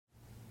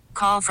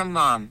Call from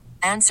mom.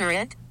 Answer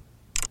it.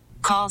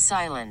 Call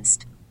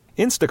silenced.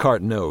 Instacart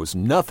knows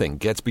nothing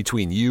gets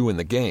between you and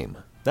the game.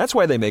 That's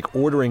why they make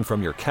ordering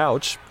from your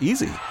couch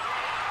easy.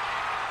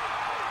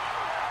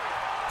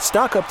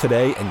 Stock up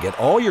today and get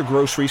all your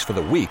groceries for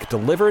the week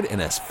delivered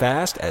in as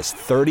fast as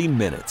 30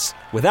 minutes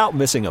without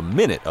missing a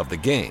minute of the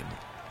game.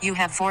 You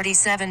have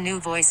 47 new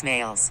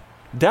voicemails.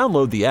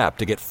 Download the app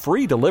to get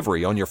free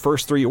delivery on your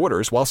first 3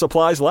 orders while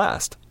supplies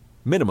last.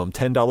 Minimum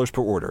 $10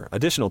 per order.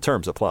 Additional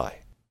terms apply.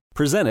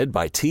 Presented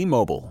by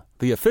T-Mobile,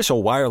 the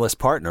official wireless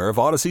partner of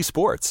Odyssey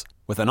Sports.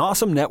 With an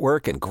awesome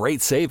network and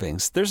great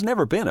savings, there's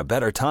never been a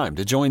better time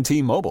to join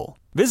T-Mobile.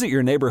 Visit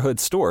your neighborhood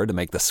store to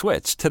make the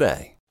switch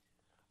today.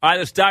 All right,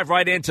 let's dive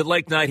right into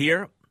Lake Night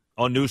here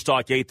on News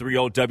Talk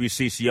 830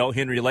 WCCO.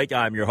 Henry Lake,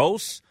 I'm your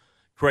host.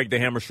 Craig the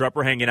Hammer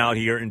Strepper hanging out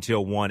here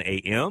until 1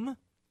 a.m.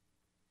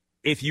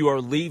 If you are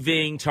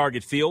leaving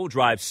Target Field,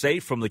 drive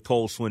safe from the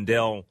Cole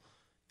Swindell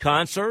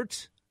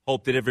concert.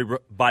 Hope that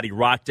everybody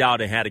rocked out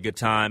and had a good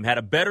time. Had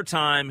a better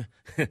time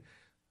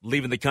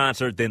leaving the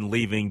concert than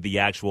leaving the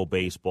actual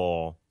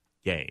baseball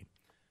game.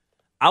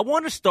 I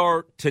want to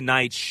start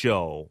tonight's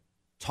show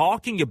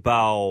talking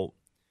about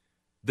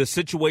the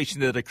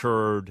situation that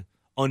occurred,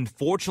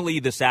 unfortunately,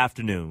 this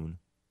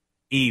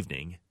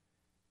evening,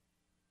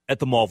 at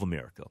the Mall of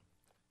America.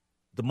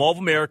 The Mall of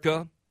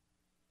America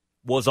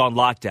was on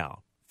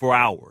lockdown for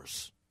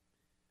hours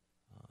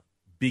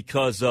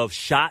because of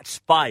shots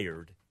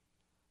fired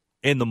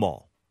in the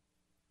mall.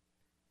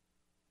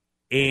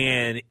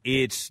 And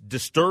it's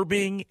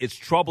disturbing, it's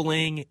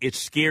troubling, it's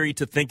scary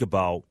to think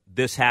about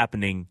this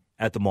happening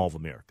at the Mall of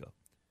America.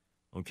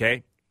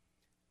 Okay?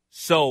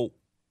 So,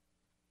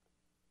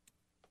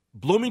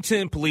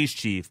 Bloomington Police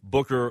Chief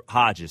Booker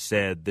Hodges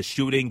said the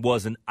shooting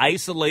was an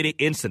isolated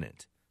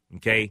incident,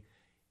 okay,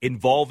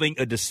 involving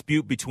a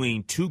dispute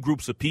between 2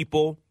 groups of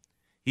people.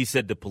 He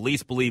said the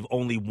police believe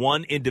only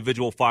one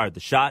individual fired the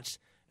shots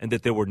and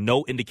that there were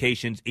no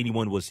indications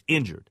anyone was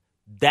injured.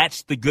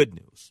 That's the good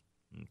news,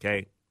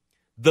 okay?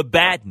 The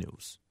bad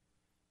news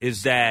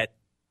is that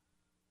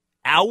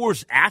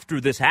hours after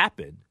this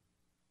happened,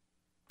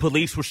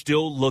 police were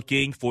still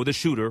looking for the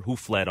shooter who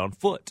fled on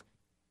foot.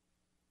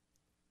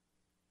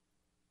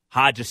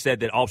 Hodges said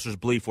that officers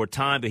believed for a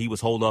time that he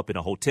was holed up in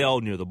a hotel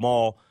near the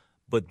mall,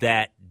 but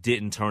that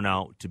didn't turn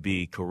out to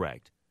be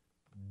correct.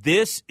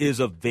 This is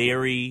a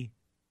very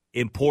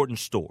important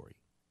story.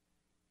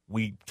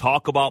 We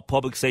talk about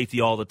public safety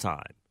all the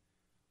time.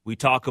 We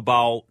talk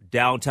about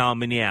downtown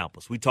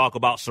Minneapolis. We talk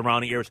about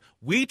surrounding areas.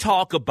 We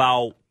talk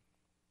about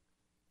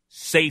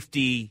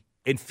safety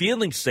and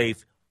feeling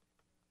safe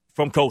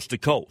from coast to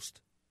coast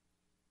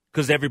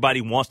because everybody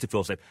wants to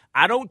feel safe.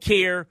 I don't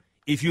care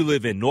if you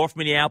live in North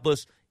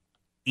Minneapolis,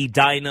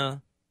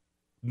 Edina,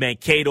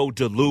 Mankato,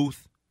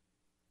 Duluth,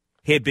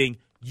 Hibbing.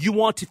 You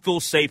want to feel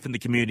safe in the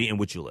community in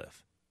which you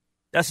live.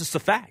 That's just a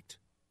fact.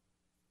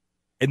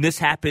 And this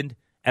happened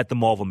at the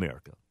Mall of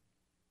America.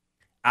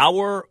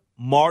 Our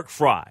Mark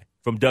Fry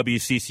from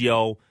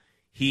WCCO,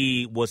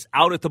 he was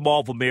out at the Mall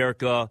of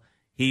America.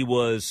 He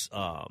was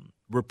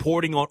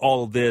reporting on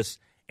all of this,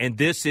 and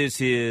this is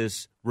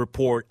his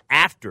report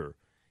after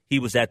he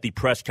was at the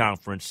press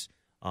conference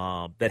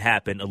that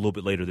happened a little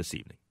bit later this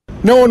evening.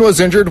 No one was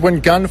injured when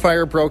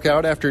gunfire broke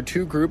out after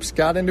 2 groups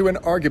got into an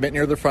argument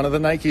near the front of the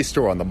Nike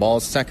store on the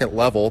mall's 2nd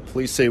level.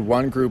 Police say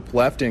one group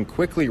left and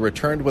quickly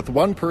returned with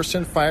one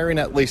person firing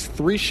at least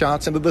 3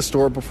 shots into the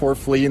store before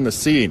fleeing the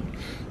scene.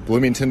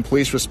 Bloomington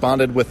police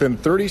responded within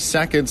 30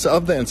 seconds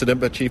of the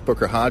incident, but Chief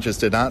Booker Hodges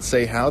did not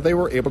say how they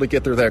were able to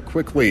get there that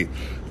quickly.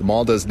 The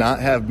mall does not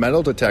have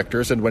metal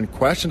detectors, and when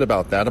questioned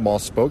about that, a mall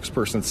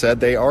spokesperson said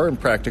they are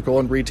impractical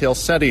in retail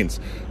settings,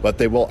 but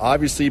they will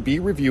obviously be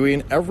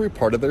reviewing every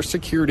part of their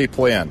security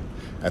plan.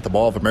 At the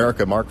Mall of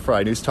America, Mark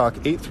Fry, News Talk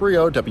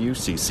 830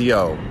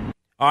 WCCO.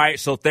 All right,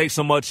 so thanks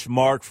so much,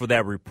 Mark, for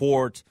that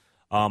report.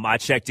 I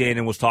checked in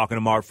and was talking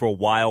to Mark for a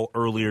while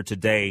earlier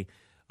today.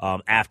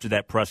 After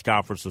that press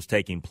conference was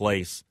taking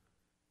place.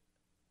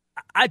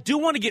 I do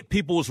want to get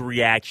people's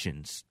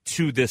reactions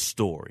to this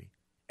story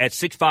at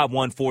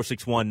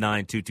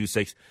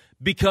 651-461-9226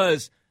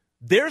 because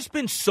there's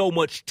been so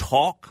much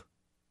talk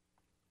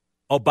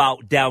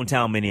about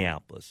downtown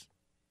Minneapolis.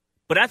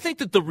 But I think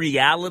that the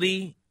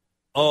reality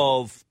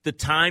of the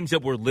times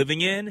that we're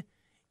living in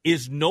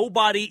is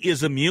nobody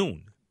is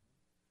immune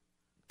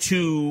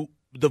to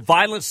the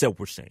violence that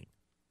we're seeing.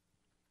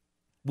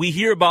 We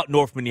hear about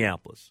North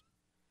Minneapolis.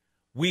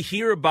 We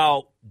hear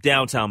about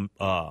downtown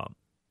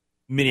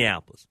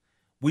Minneapolis.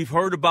 We've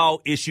heard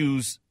about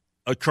issues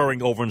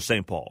occurring over in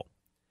St. Paul.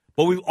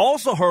 But we've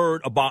also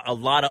heard about a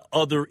lot of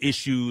other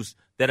issues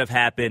that have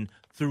happened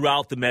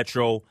throughout the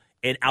metro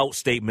and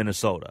outstate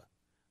Minnesota.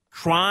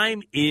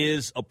 Crime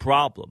is a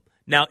problem.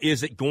 Now,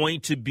 is it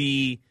going to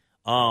be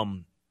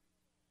the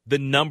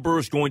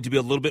numbers going to be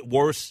a little bit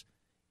worse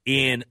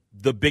in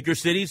the bigger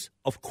cities?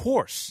 Of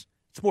course.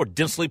 It's a more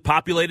densely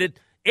populated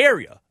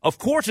area. Of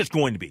course it's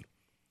going to be.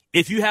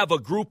 If you have a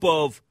group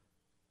of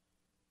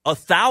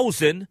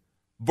 1,000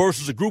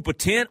 versus a group of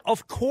 10,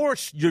 of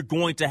course you're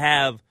going to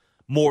have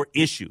more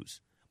issues.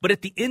 But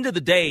at the end of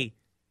the day,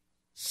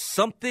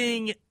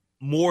 something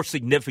more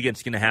significant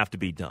is going to have to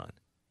be done.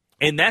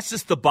 And that's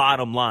just the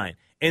bottom line.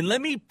 And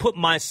let me put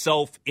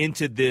myself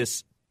into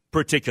this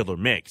particular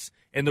mix.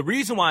 And the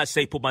reason why I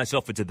say put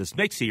myself into this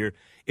mix here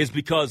is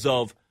because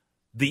of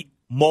the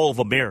Mall of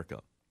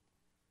America.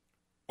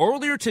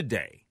 Earlier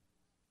today,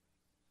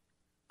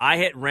 I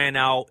had ran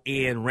out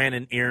and ran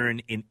an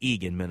errand in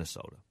Eagan,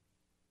 Minnesota.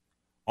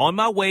 On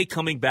my way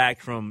coming back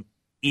from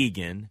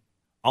Eagan,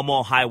 I'm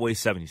on Highway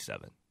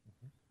 77.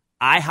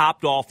 I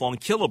hopped off on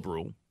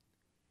Killebrew,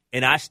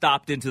 and I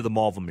stopped into the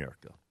Mall of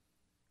America.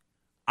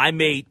 I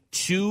made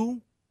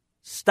 2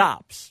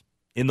 stops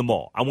in the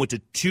mall. I went to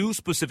 2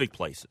 specific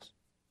places.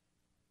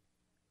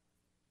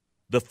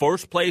 The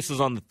first place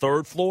was on the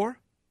 3rd floor.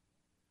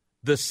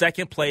 The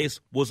second place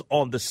was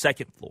on the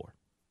 2nd floor.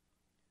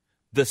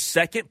 The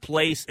second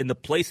place and the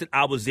place that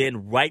I was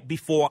in right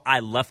before I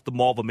left the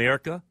Mall of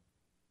America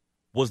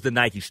was the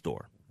Nike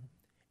store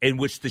in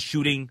which the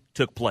shooting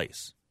took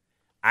place.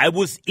 I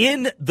was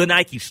in the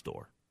Nike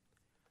store.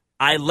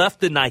 I left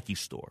the Nike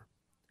store.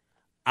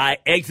 I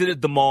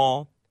exited the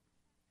mall.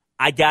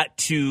 I got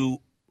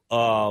to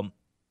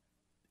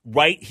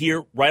right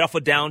here, right off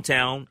of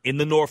downtown in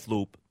the North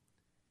Loop.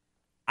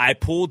 I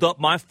pulled up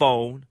my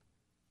phone,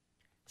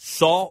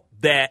 saw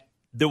that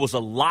there was a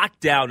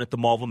lockdown at the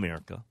Mall of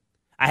America.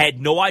 I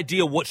had no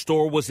idea what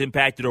store was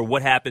impacted or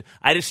what happened.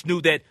 I just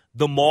knew that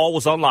the mall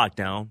was on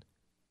lockdown.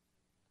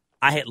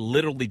 I had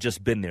literally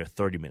just been there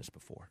 30 minutes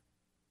before.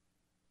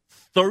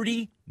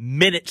 30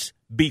 minutes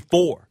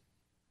before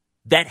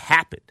that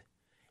happened.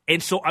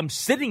 And so I'm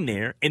sitting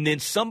there, and then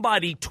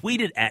somebody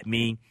tweeted at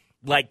me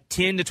like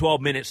 10 to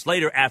 12 minutes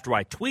later after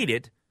I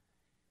tweeted,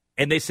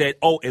 and they said,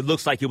 oh, it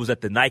looks like it was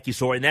at the Nike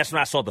store. And that's when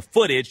I saw the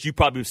footage. You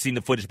probably have seen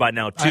the footage by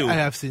now, too. I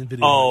have seen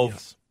video of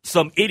yes.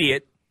 Some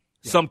idiot,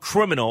 some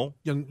criminal.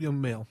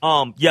 Young male.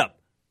 Yep.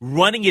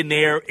 Running in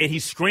there, and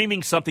he's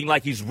screaming something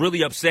like he's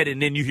really upset,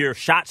 and then you hear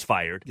shots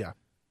fired. Yeah.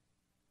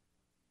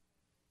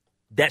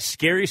 That's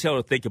scary as hell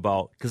to think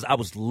about because I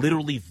was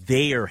literally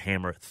there,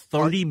 Hammer,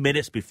 30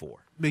 minutes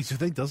before. Makes you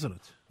think, doesn't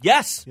it?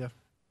 Yes. Yeah.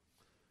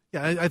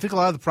 Yeah, I think a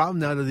lot of the problem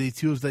nowadays,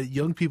 too, is that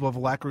young people have a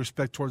lack of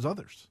respect towards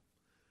others.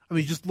 I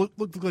mean, just look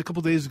like a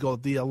couple days ago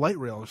at the light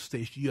rail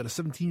station. You had a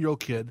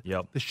 17-year-old kid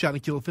that shot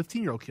and killed a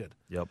 15-year-old kid.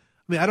 Yep.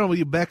 I mean, I don't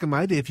know, back in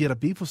my day, if you had a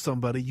beef with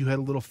somebody, you had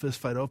a little fist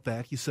fight out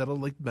back, you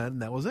settled like men,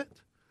 and that was it.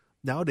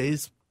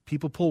 Nowadays,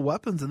 people pull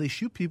weapons and they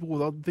shoot people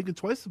without thinking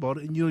twice about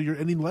it, and you're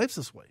ending lives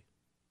this way.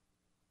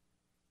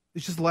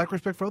 It's just a lack of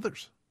respect for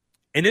others.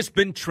 And it's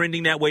been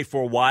trending that way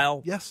for a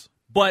while. Yes.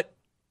 But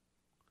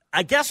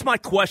I guess my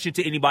question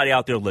to anybody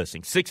out there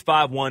listening,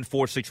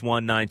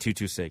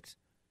 651-461-9226,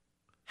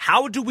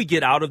 how do we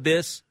get out of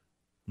this,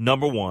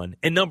 number one?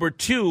 And number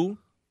two,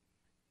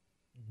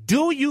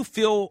 do you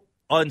feel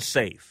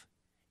unsafe?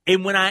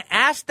 And when I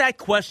ask that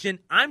question,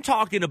 I'm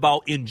talking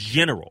about in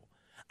general.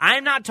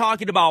 I'm not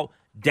talking about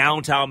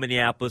downtown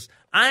Minneapolis.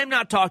 I'm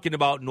not talking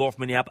about North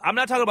Minneapolis. I'm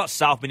not talking about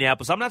South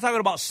Minneapolis. I'm not talking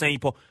about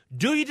St. Paul.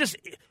 Do you just,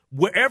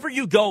 wherever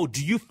you go,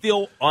 do you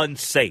feel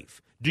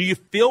unsafe? Do you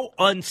feel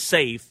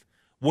unsafe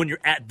when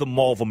you're at the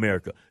Mall of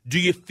America? Do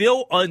you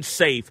feel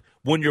unsafe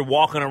when you're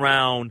walking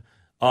around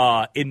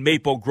in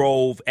Maple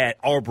Grove at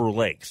Arbor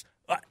Lakes?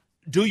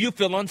 Do you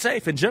feel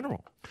unsafe in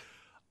general?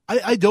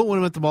 I don't when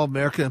I'm at the Mall of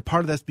America, and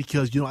part of that's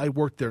because, I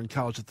worked there in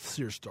college at the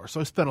Sears store. So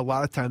I spent a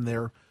lot of time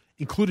there,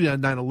 including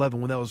on 9/11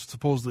 when that was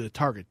supposedly a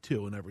target,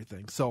 too, and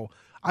everything. So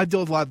I've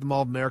dealt with a lot at the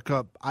Mall of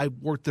America. I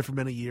worked there for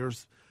many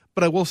years.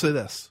 But I will say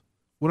this.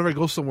 Whenever I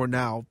go somewhere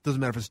now,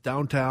 doesn't matter if it's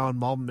downtown,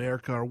 Mall of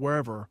America, or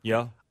wherever,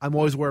 I'm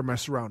always aware of my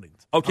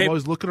surroundings. Okay. I'm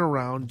always looking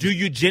around. Do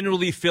you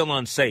generally feel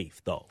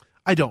unsafe, though?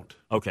 I don't.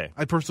 Okay.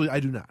 I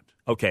do not.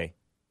 Okay.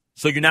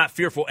 So you're not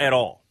fearful at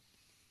all?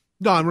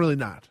 No, I'm really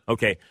not.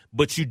 Okay.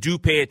 But you do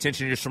pay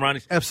attention to your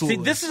surroundings?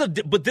 Absolutely. See,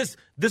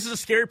 this is a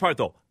scary part,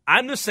 though.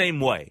 I'm the same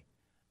way.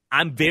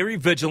 I'm very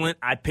vigilant.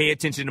 I pay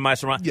attention to my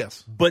surroundings.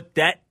 Yes. But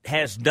that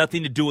has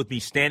nothing to do with me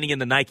standing in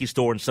the Nike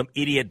store and some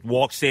idiot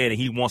walks in and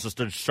he wants us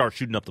to start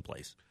shooting up the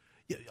place.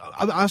 Yeah,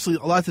 honestly,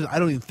 a lot of times I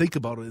don't even think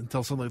about it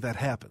until something like that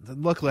happens.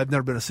 And luckily, I've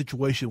never been in a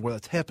situation where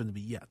that's happened to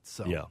me yet.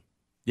 So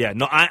Yeah.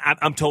 No,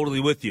 I'm totally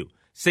with you.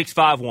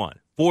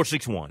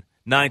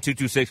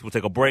 651-461-9226. We'll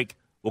take a break.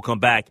 We'll come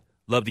back.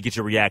 Love to get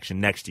your reaction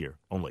next year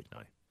on Late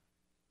Night.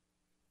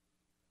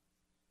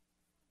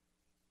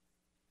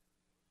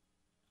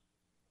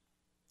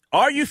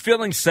 Are you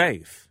feeling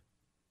safe?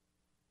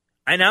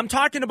 And I'm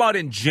talking about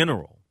in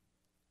general.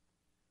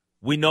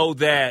 We know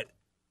that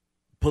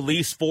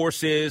police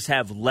forces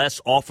have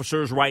less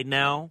officers right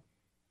now,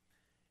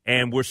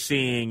 and we're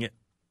seeing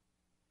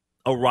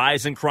a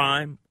rise in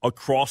crime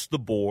across the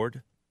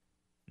board.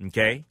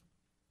 Okay?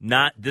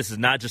 This is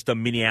not just a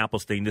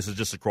Minneapolis thing. This is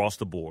just across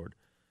the board.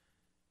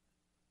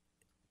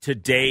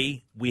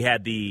 Today, we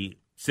had the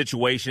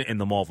situation in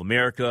the Mall of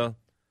America.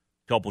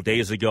 A couple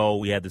days ago,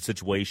 we had the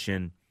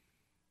situation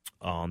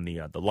on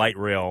the light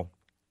rail.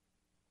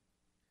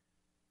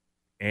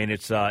 And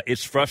it's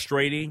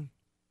frustrating.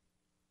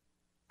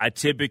 I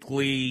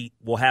typically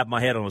will have my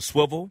head on a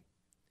swivel,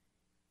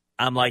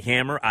 I'm like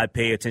Hammer. I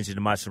pay attention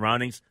to my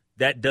surroundings.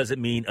 That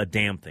doesn't mean a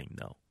damn thing,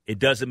 though. It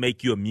doesn't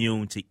make you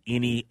immune to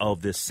any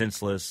of this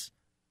senseless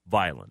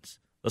violence.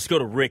 Let's go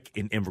to Rick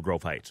in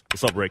Invergrove Heights.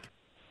 What's up, Rick?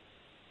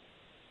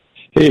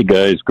 Hey,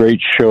 guys.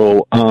 Great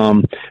show.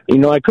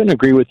 I couldn't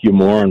agree with you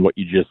more on what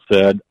you just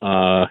said.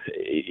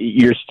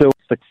 You're still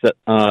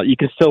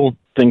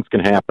things can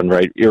happen,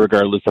 right,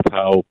 irregardless of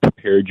how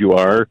prepared you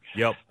are.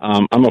 Yep.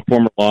 I'm a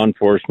former law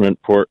enforcement,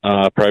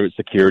 private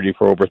security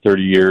for over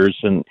 30 years,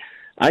 and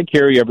I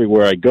carry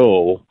everywhere I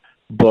go.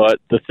 But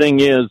the thing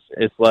is,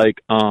 it's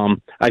like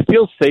I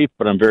feel safe,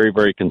 but I'm very,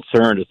 very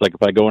concerned. It's like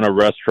if I go in a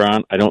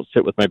restaurant, I don't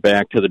sit with my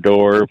back to the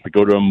door. If I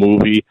go to a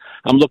movie,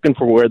 I'm looking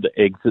for where the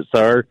exits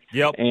are.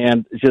 Yep.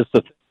 And just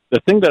the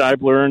thing that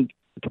I've learned,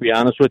 to be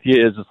honest with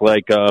you, is it's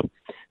like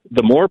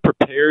the more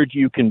prepared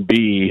you can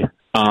be,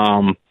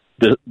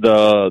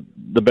 the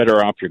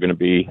better off you're going to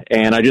be.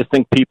 And I just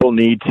think people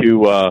need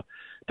to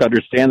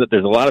understand that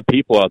there's a lot of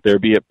people out there,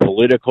 be it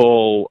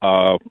political,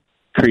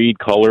 creed,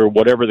 color,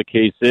 whatever the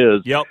case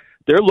is. Yep.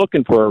 They're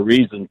looking for a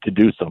reason to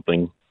do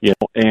something,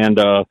 and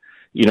a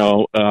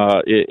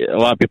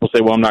lot of people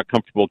say, well, I'm not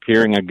comfortable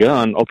carrying a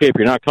gun. Okay, if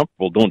you're not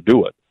comfortable, don't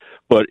do it.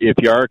 But if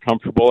you are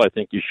comfortable, I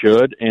think you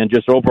should. And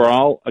just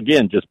overall,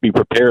 again, just be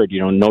prepared.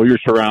 Know your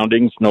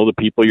surroundings, know the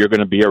people you're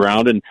going to be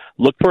around, and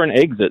look for an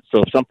exit.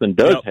 So if something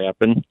does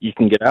happen, you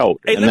can get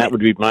out. Hey, and that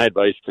would be my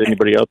advice to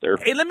anybody out there.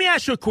 Hey, let me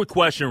ask you a quick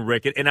question,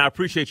 Rick, and I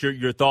appreciate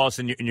your thoughts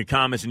and your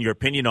comments and your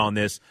opinion on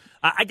this.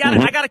 I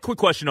got a quick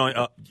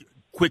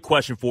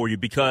question for you,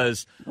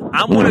 because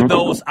I'm one of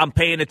those. I'm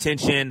paying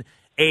attention,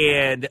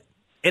 and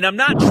I'm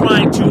not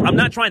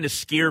trying to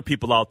scare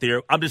people out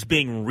there. I'm just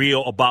being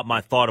real about my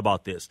thought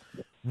about this.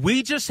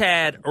 We just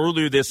had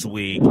earlier this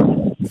week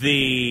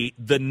the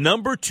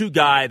number 2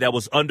 guy that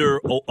was under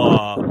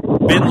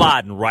Bin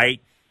Laden,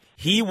 right?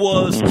 He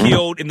was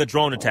killed in the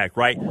drone attack,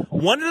 right?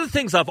 One of the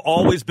things I've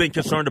always been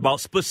concerned about,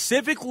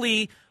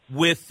 specifically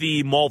with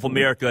the Mall of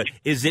America,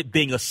 is it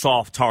being a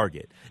soft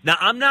target. Now,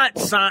 I'm not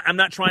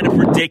trying to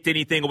predict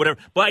anything or whatever,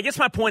 but I guess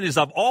my point is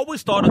I've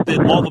always thought of the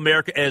Mall of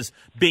America as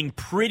being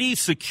pretty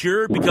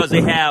secure because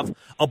they have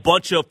a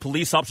bunch of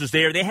police officers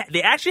there.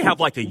 They actually have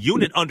like a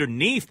unit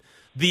underneath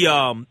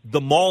the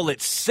mall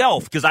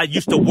itself, because I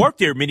used to work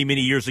there many,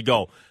 many years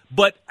ago.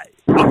 But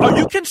are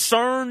you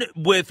concerned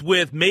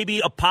with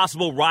maybe a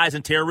possible rise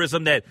in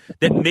terrorism, that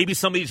maybe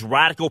some of these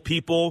radical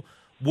people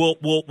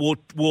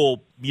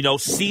will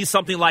see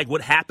something like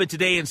what happened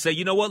today and say,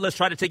 you know what, let's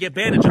try to take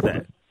advantage of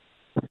that?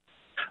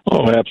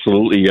 Oh,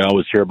 absolutely. You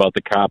always hear about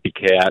the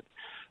copycat,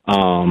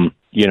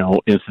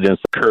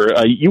 incidents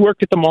occur. You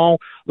worked at the mall.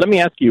 Let me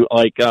ask you,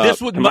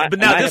 this was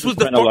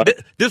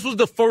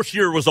the first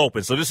year it was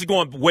open. So this is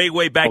going way,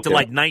 way back to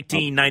like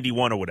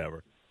 1991 or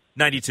whatever,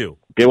 92.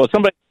 Okay, well,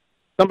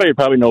 somebody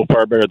probably know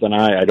far better than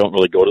I. I don't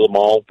really go to the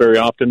mall very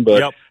often,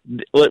 but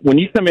when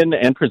you come in the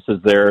entrances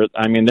there,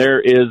 I mean, there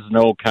is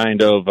no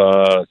kind of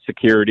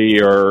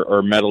security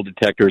or metal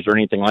detectors or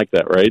anything like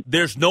that, right?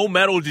 There's no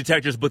metal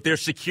detectors, but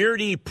there's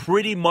security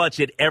pretty much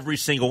at every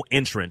single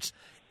entrance,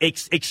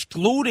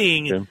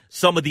 excluding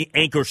some of the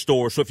anchor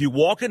stores. So if you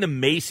walk into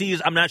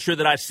Macy's, I'm not sure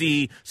that I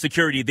see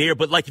security there,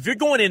 but like if you're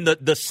going in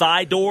the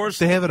side doors,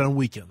 they have it on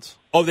weekends.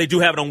 Oh, they do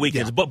have it on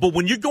weekends. Yeah. But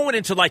when you're going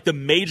into like the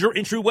major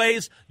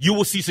entryways, you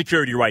will see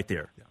security right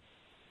there.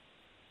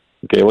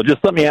 Okay, well, just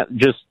let me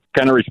just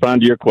kind of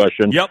respond to your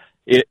question. Yep.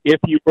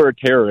 If you were a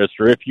terrorist,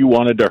 or if you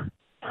wanted to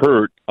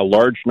hurt a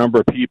large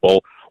number of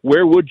people,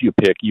 where would you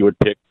pick? You would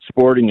pick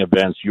sporting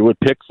events. You would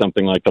pick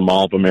something like the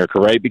Mall of America,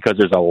 right? Because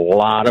there's a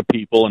lot of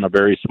people in a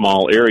very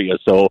small area.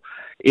 So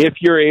if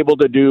you're able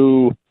to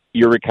do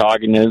your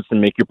recognizance and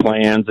make your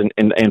plans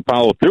and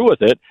follow through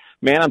with it,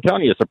 man, I'm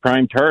telling you, it's a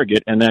prime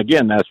target. And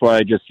again, that's why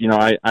I just,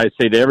 I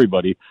say to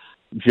everybody,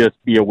 just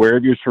be aware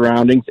of your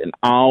surroundings and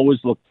always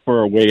look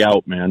for a way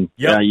out, man.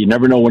 Yep. You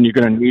never know when you're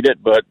going to need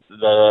it, but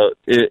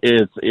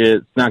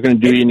it's not going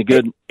to do you any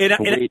good to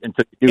wait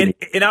until you do.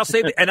 And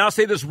I'll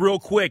say this real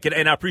quick,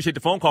 and I appreciate the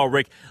phone call,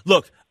 Rick.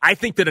 Look, I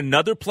think that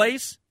another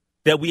place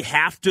that we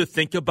have to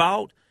think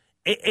about,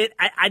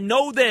 I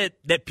know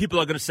that people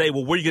are going to say,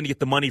 well, where are you going to get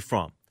the money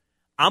from?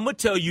 I'm going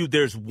to tell you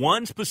there's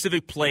one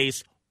specific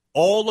place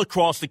all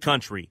across the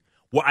country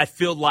where I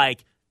feel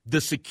like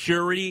the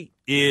security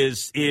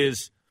is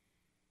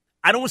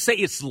I don't want to say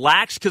it's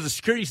lax, because the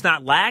security is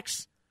not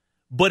lax,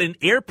 but in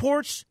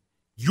airports,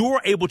 you're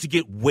able to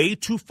get way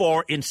too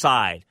far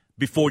inside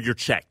before you're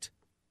checked.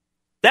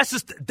 That's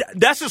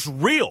just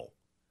real.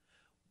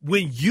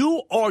 When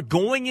you are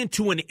going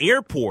into an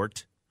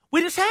airport,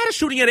 we just had a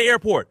shooting at an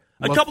airport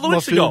a couple of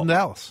weeks ago. In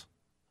Dallas.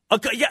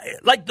 Like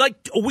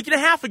a week and a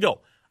half ago.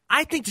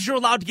 I think that you're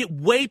allowed to get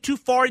way too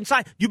far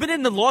inside. You've been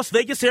in the Las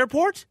Vegas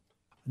airport?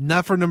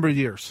 Not for a number of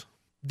years.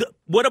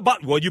 What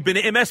about? Well, you've been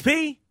to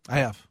MSP. I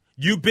have.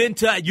 You've been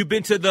to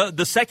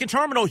the second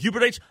terminal,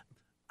 Hubert H.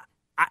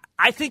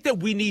 I think that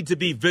we need to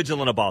be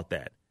vigilant about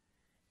that,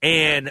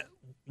 and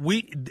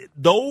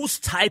those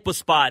type of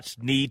spots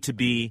need to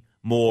be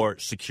more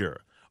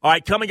secure. All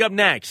right, coming up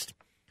next,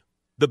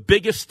 the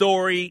biggest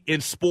story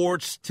in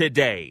sports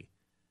today: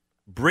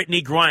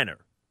 Brittany Griner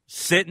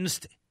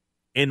sentenced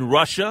in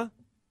Russia,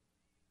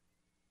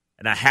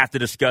 and I have to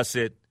discuss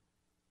it.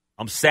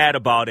 I'm sad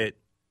about it.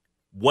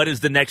 What is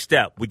the next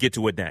step? We get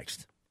to it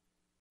next.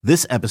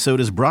 This episode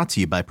is brought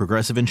to you by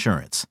Progressive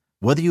Insurance.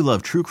 Whether you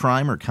love true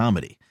crime or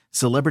comedy,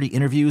 celebrity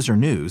interviews or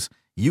news,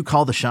 you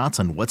call the shots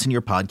on what's in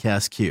your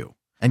podcast queue.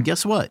 And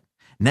guess what?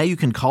 Now you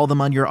can call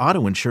them on your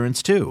auto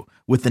insurance too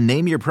with the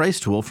Name Your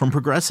Price tool from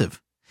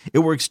Progressive. It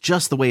works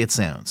just the way it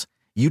sounds.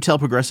 You tell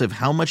Progressive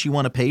how much you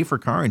want to pay for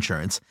car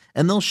insurance,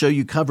 and they'll show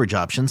you coverage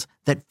options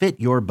that fit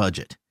your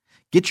budget.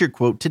 Get your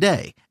quote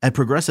today at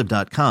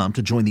Progressive.com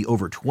to join the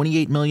over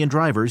 28 million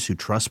drivers who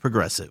trust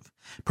Progressive.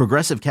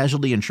 Progressive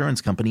Casualty Insurance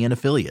Company and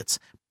Affiliates.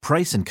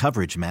 Price and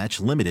coverage match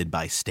limited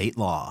by state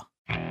law.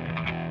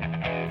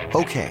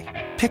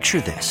 Okay,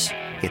 picture this.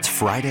 It's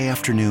Friday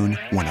afternoon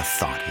when a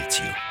thought hits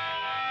you.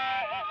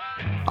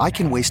 I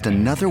can waste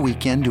another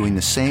weekend doing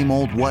the same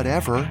old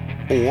whatever,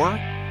 or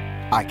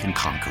I can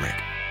conquer it.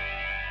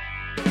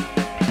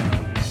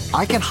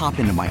 I can hop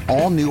into my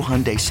all-new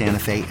Hyundai Santa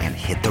Fe and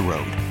hit the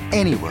road.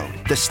 Any road.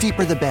 The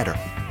steeper, the better.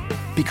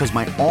 Because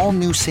my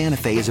all-new Santa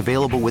Fe is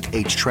available with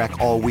H-Track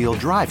all-wheel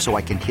drive, so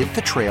I can hit the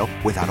trail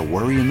without a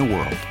worry in the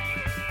world.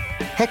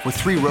 Heck, with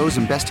 3 rows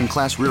and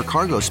best-in-class rear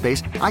cargo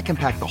space, I can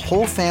pack the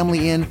whole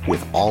family in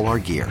with all our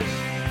gear.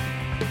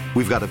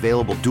 We've got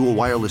available dual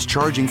wireless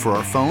charging for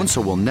our phones,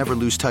 so we'll never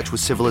lose touch with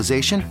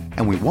civilization,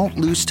 and we won't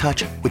lose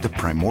touch with the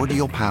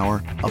primordial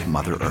power of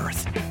Mother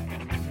Earth.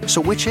 So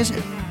which is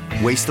it?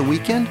 Waste the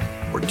weekend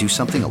or do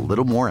something a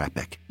little more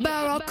epic?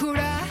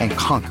 And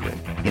conquer it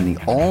in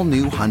the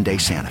all-new Hyundai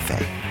Santa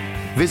Fe.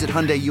 Visit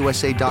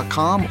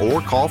HyundaiUSA.com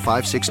or call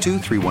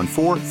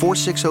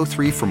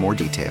 562-314-4603 for more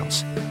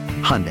details.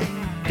 Hyundai,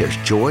 there's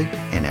joy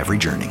in every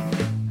journey.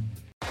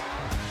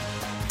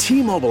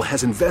 T-Mobile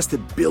has invested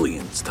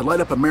billions to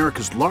light up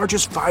America's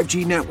largest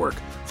 5G network,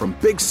 from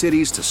big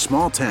cities to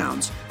small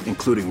towns,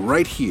 including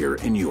right here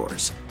in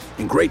yours.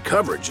 And great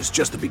coverage is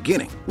just the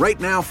beginning. Right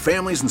now,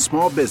 families and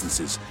small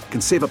businesses can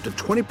save up to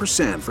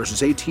 20%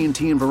 versus AT&T and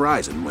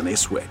Verizon when they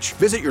switch.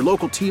 Visit your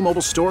local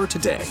T-Mobile store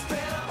today.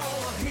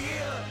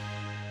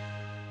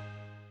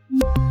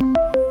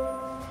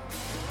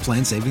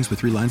 Plan savings with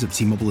 3 lines of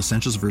T-Mobile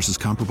Essentials versus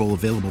comparable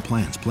available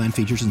plans. Plan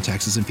features and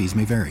taxes and fees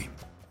may vary.